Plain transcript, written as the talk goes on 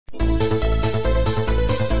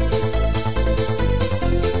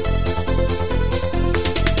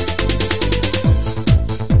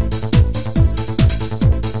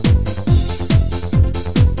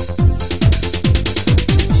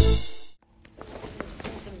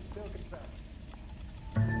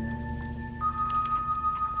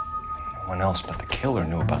one else but the killer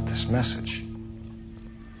knew about this message.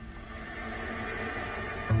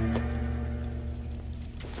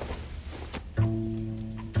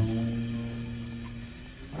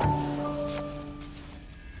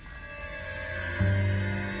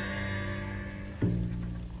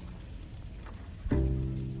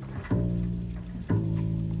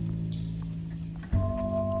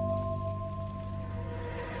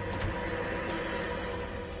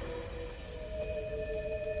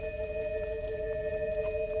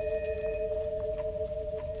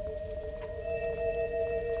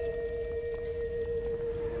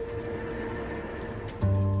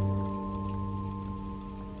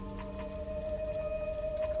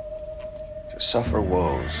 Suffer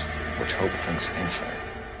woes which hope thinks infinite,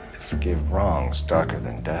 to forgive wrongs darker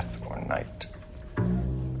than death or night.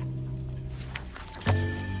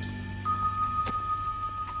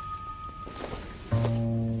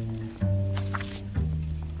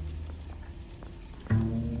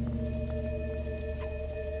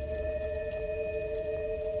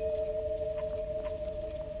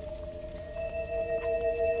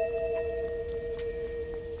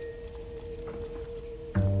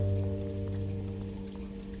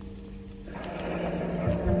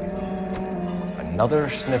 Another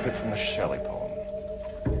snippet from the Shelley poem.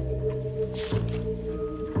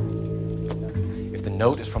 If the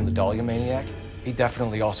note is from the Dahlia maniac, he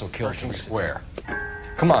definitely also killed Pershing Square.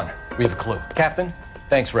 Come on, we have a clue. Captain,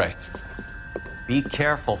 thanks, Ray. Be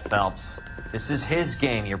careful, Phelps. This is his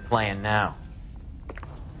game you're playing now.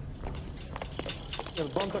 The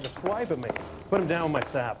bum took a swipe at me. Put him down with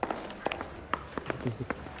my sap.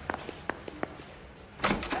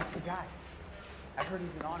 That's the guy. I heard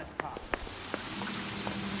he's an honest cop.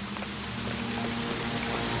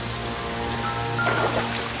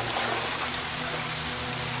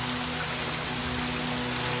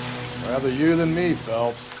 Rather you than me,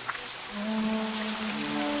 Phelps.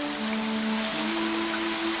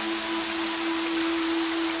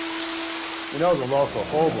 You know the local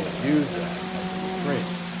hobos use that as a drink.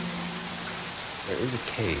 There is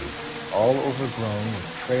a cave, all overgrown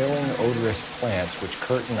with trailing, odorous plants which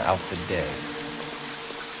curtain out the day.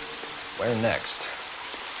 Where next?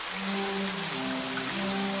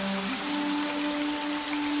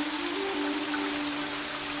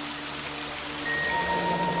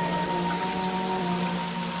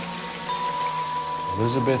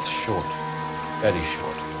 Elizabeth Short, Betty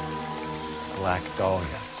Short, Black Dahlia.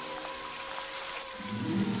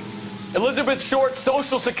 Elizabeth Short,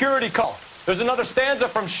 Social Security cult. There's another stanza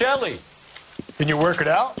from Shelley. Can you work it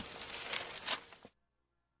out?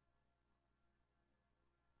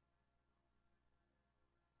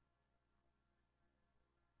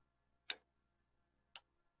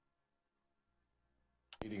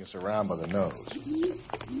 Eating us around by the nose.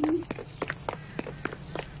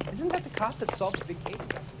 Isn't that the cop that solved the big case?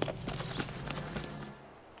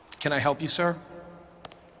 Can I help you, sir?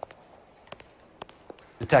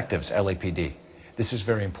 Detectives, LAPD. This is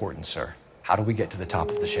very important, sir. How do we get to the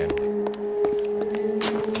top of the chandelier?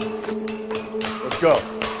 Let's go.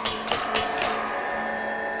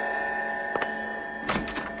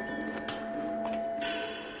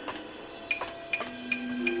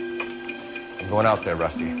 I'm going out there,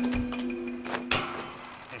 Rusty.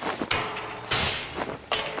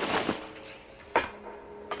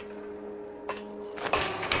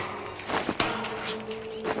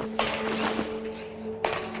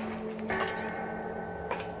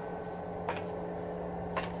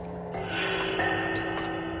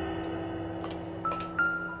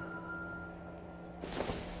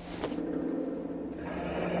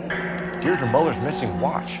 Deirdre Muller's missing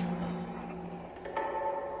watch.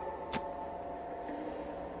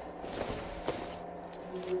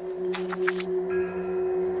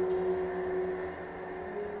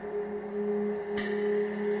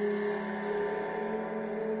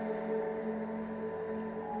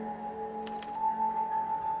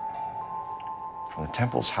 From the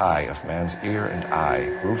temples high of man's ear and eye,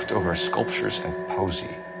 roofed over sculptures and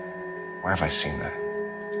poesy. Where have I seen that?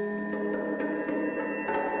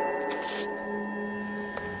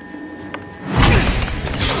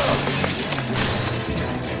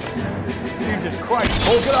 Jesus Christ,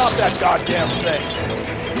 hold it off that goddamn thing.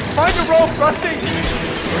 Find a rope, Rusty.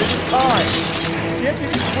 Where's the time? See if you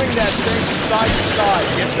can swing that thing from side to side.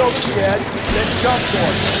 Get it over the edge, then jump for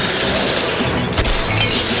it.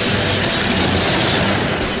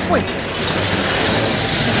 Swing.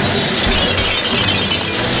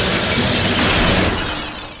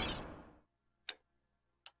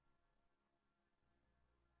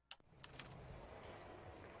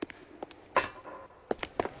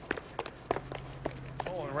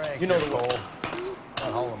 You know the goal.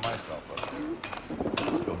 not hauling myself up.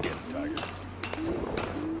 Let's go get it, Tiger.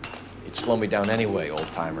 You'd slow me down anyway,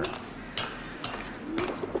 old-timer.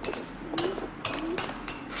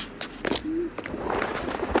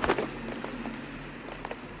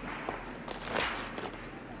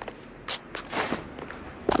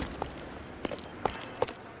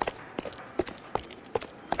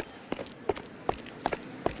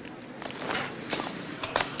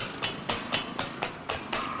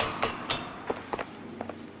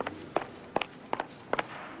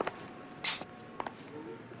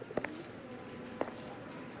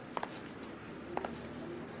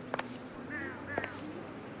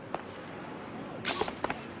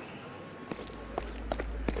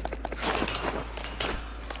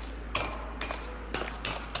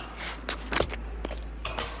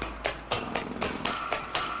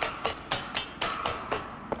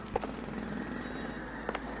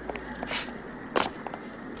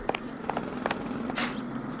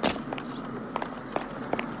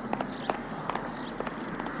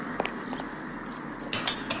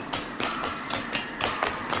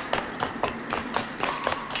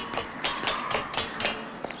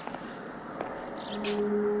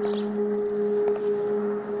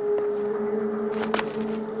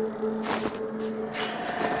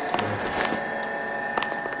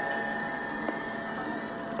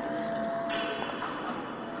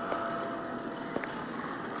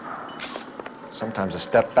 Sometimes a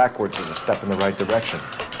step backwards is a step in the right direction.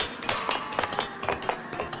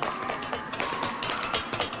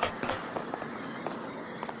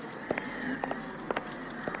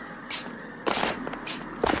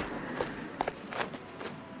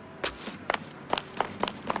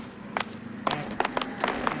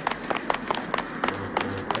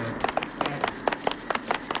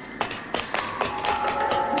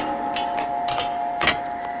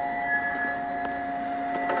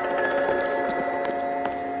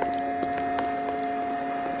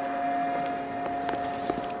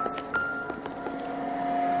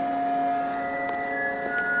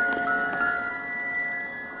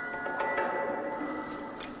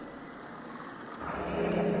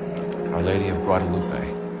 Our Lady of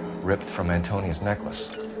Guadalupe, ripped from Antonia's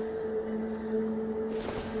necklace.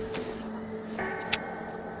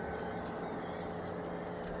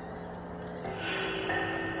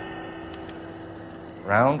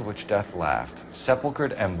 Round which death laughed,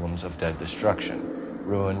 sepulchred emblems of dead destruction,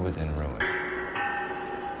 ruin within ruin.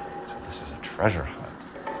 So this is a treasure hunt.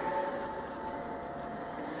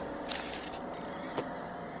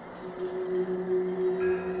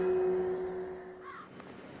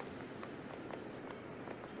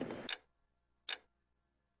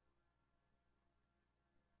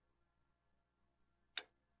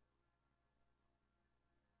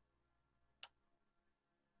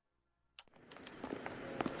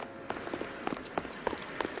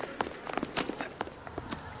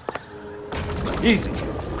 Easy.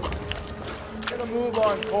 Get a move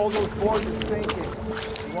on, Cole. Those boards are sinking.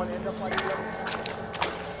 You want to end up like the other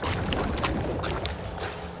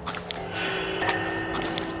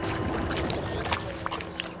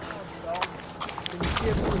Can you see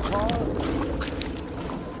it through the car?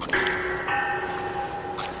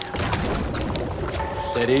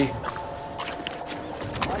 Steady.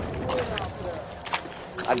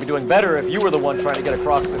 I'd be doing better if you were the one trying to get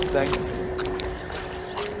across this thing.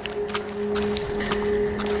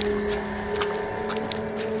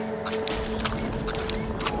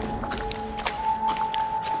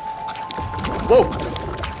 Whoa!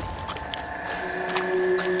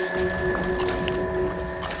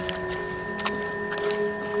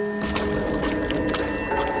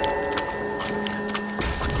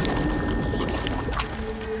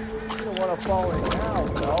 You don't want to fall in now,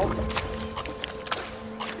 no?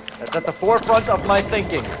 That's at the forefront of my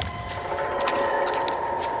thinking.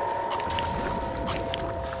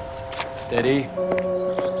 Steady.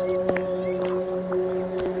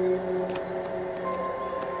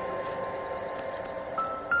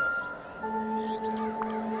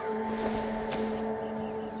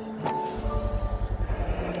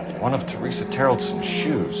 One of Teresa Terreldson's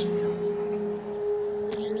shoes.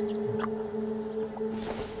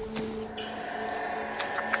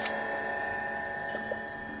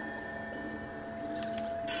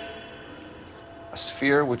 A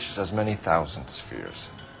sphere which is as many thousand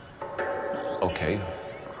spheres. Okay,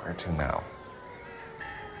 where to now?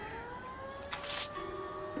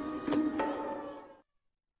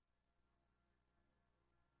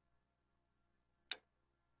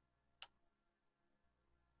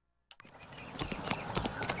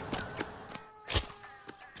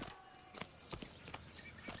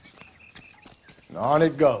 And on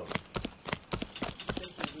it goes.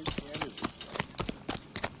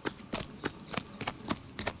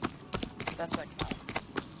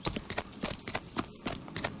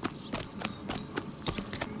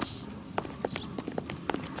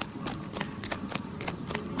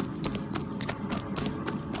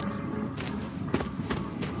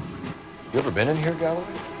 You ever been in here, Galloway?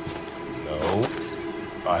 No.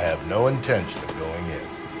 I have no intention of going in.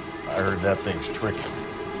 I heard that thing's tricky.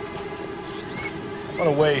 I'm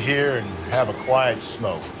gonna wait here and have a quiet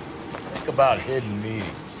smoke. Think about hidden meetings.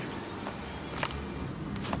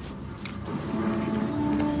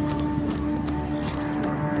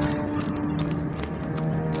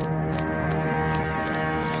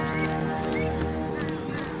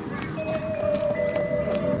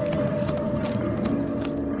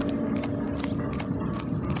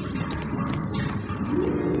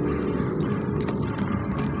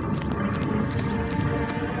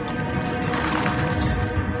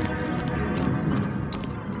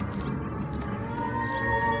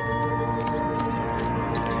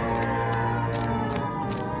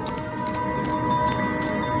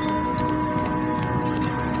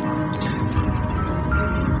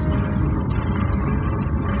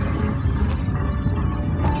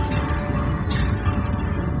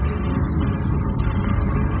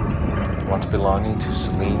 Once belonging to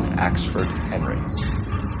Celine Axford Henry.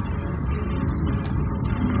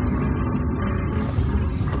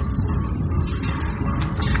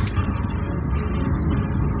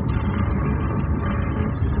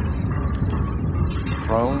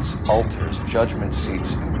 Thrones, altars, judgment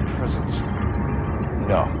seats, and prisons.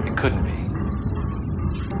 No, it couldn't be.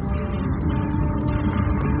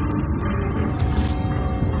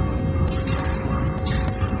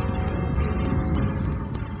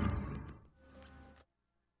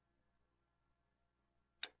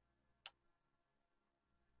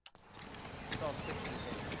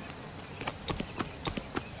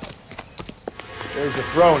 There's the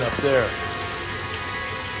throne up there.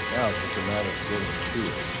 Now it's just a matter of getting to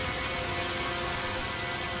it.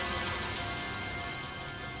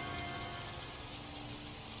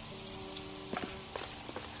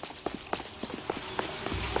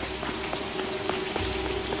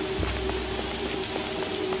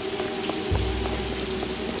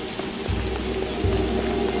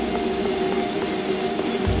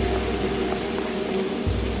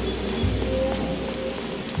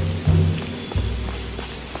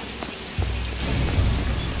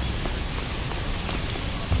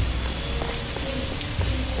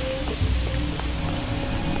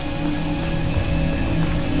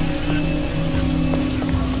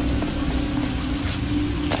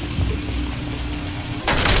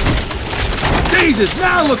 Jesus,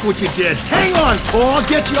 now look what you did! Hang on, Paul, I'll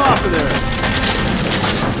get you off of there!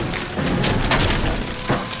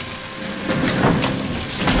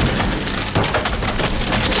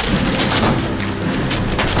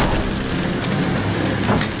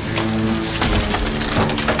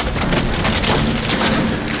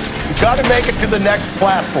 You gotta make it to the next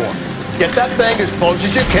platform. Get that thing as close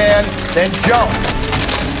as you can, then jump.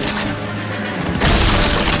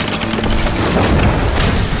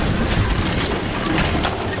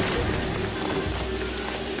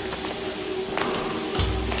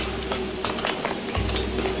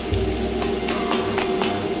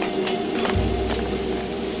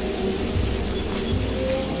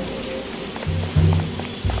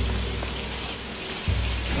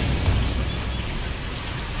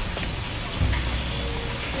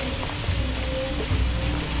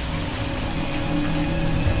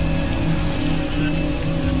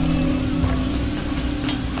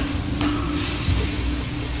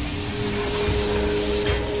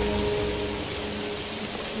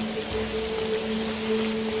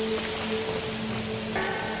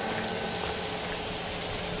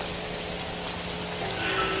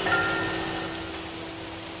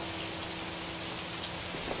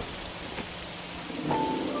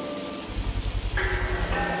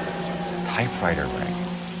 Typewriter ring.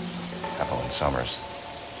 Evelyn Summers.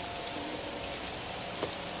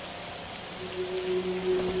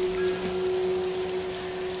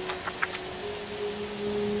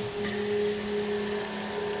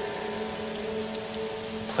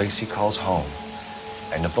 Place he calls home.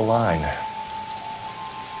 End of the line.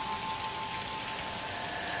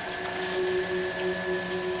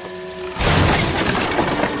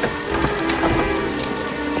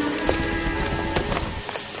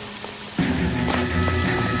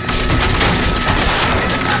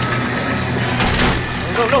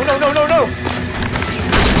 No!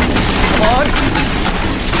 Come on!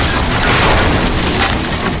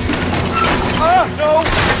 Ah, no!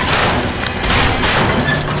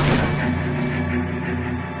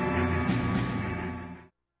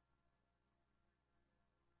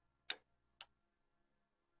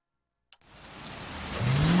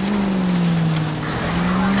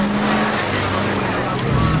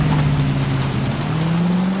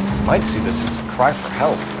 Might see this as a cry for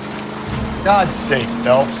help. God's sake,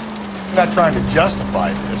 Phelps. I'm not trying to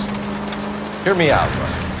justify this. Hear me out,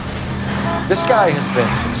 Rusty. This guy has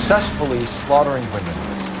been successfully slaughtering women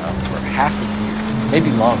in this town for half a year,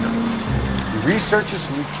 maybe longer. He researches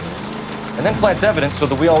who he kills, and then plants evidence so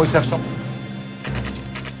that we always have something.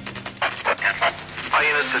 All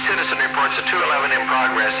units, the citizen reports a 211 in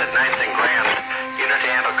progress at 9th and Grand. Unit to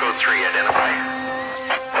handle code 3, identify.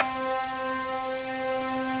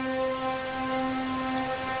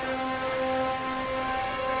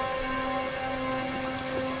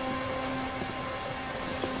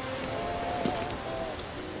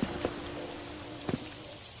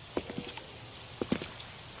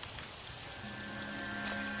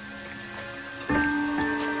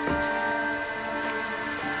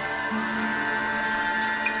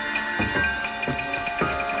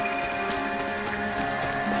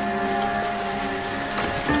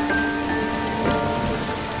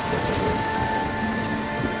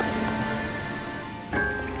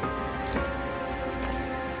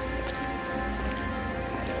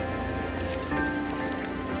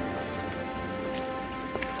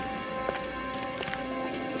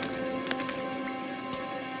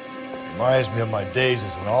 Reminds me of my days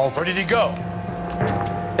as an alt. Where did he go?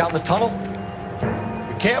 Down the tunnel?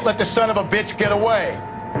 We can't let the son of a bitch get away.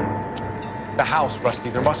 The house,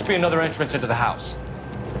 Rusty. There must be another entrance into the house.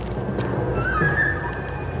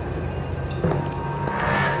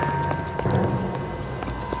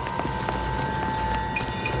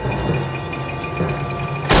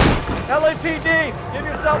 LAPD, give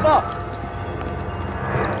yourself up.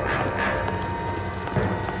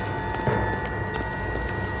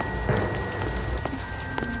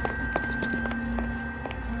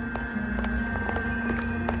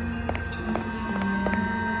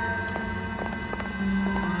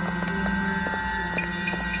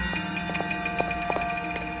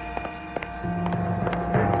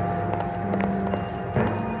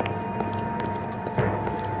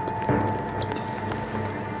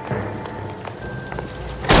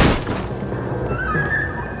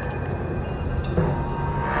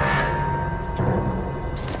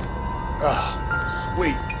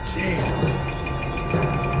 Sweet Jesus.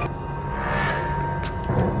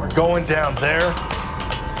 We're going down there.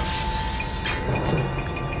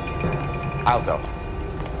 I'll go.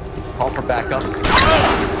 Call for backup.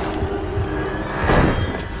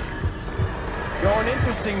 You're an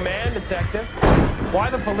interesting man, Detective. Why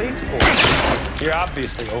the police force? You're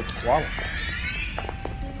obviously overqualified.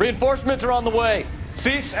 Reinforcements are on the way.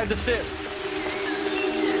 Cease and desist.